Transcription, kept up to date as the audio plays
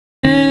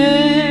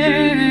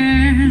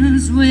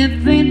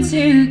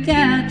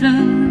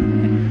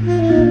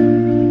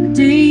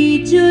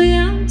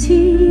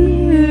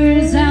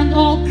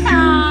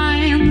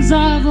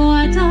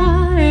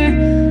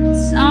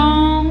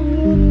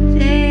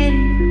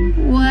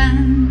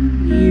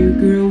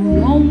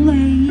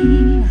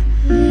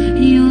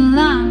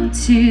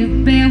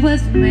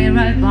me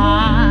right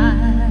by.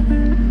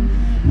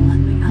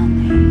 Only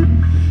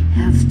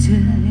after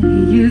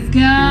you've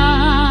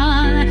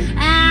gone,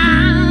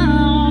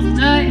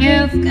 after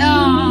you've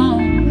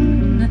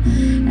gone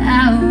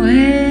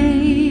away.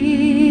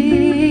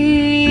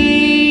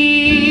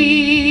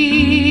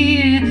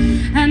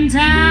 And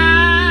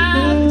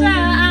after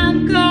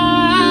I'm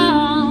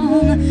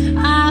gone,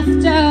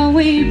 after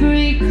we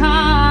break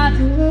up,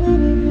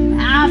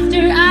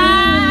 after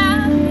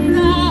I'm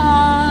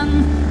gone,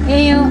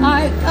 you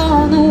are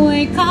gonna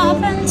wake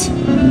up and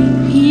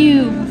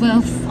you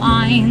will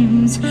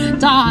find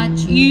that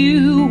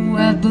you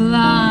were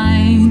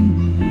blind.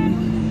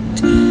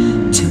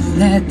 To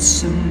let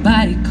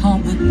somebody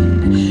come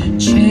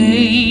and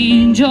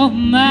change your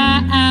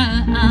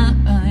mind.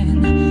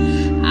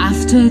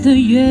 After the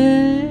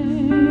years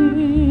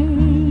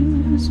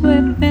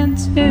we've been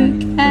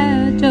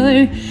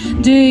together,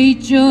 the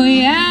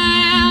joy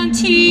and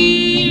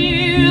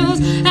tears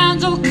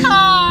and all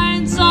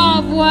kinds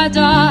of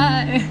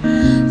weather,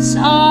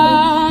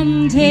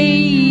 someday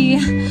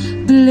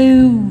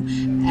blue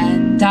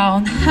and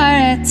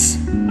downheart,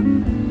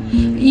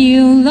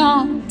 you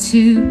long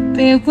to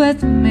be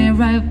with me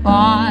right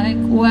back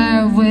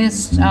where we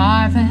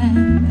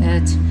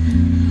started.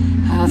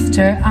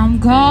 After I'm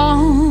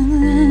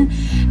gone,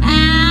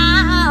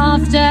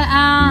 after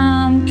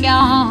I'm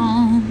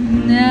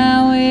gone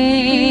away.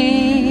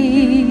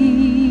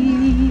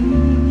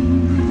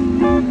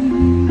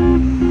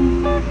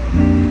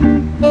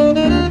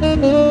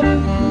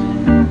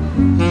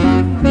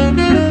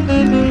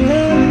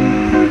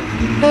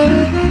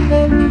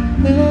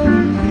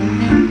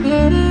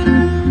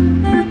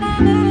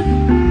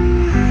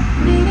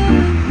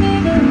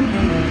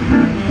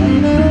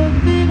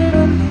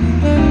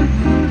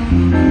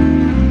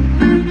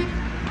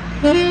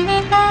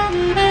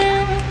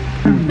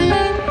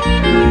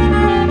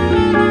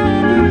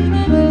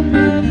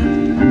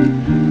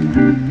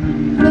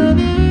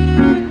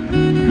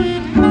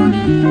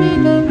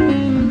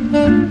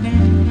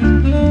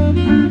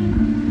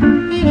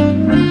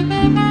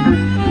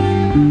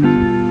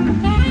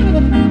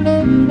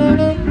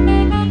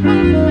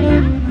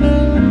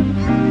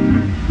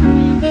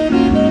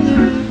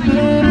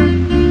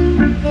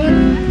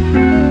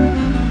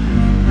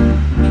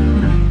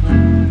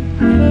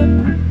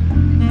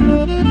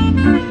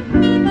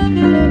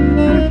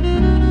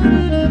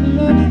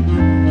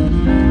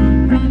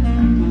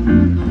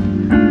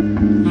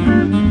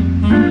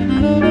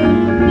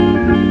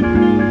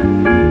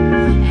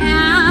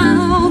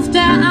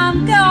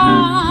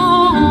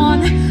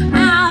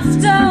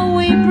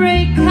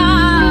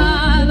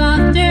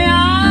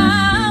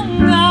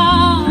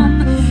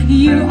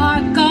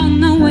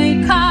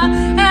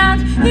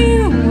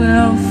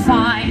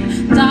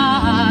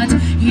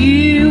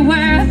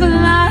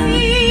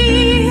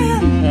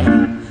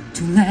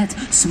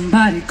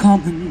 Somebody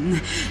come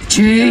and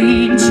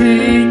change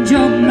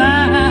your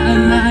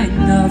mind.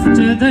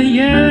 After the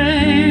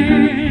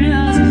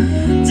years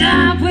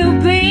that we'll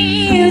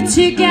be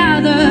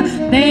together,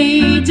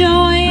 they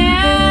joy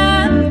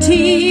and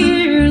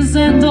tears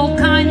and all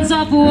kinds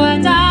of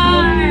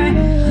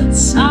weather.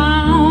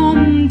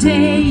 Someday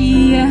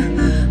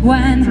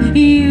when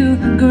you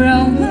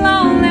grow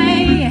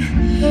lonely,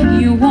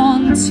 you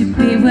want to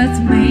be with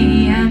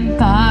me and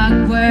back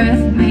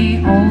with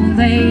me all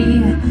day.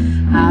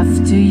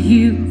 After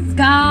you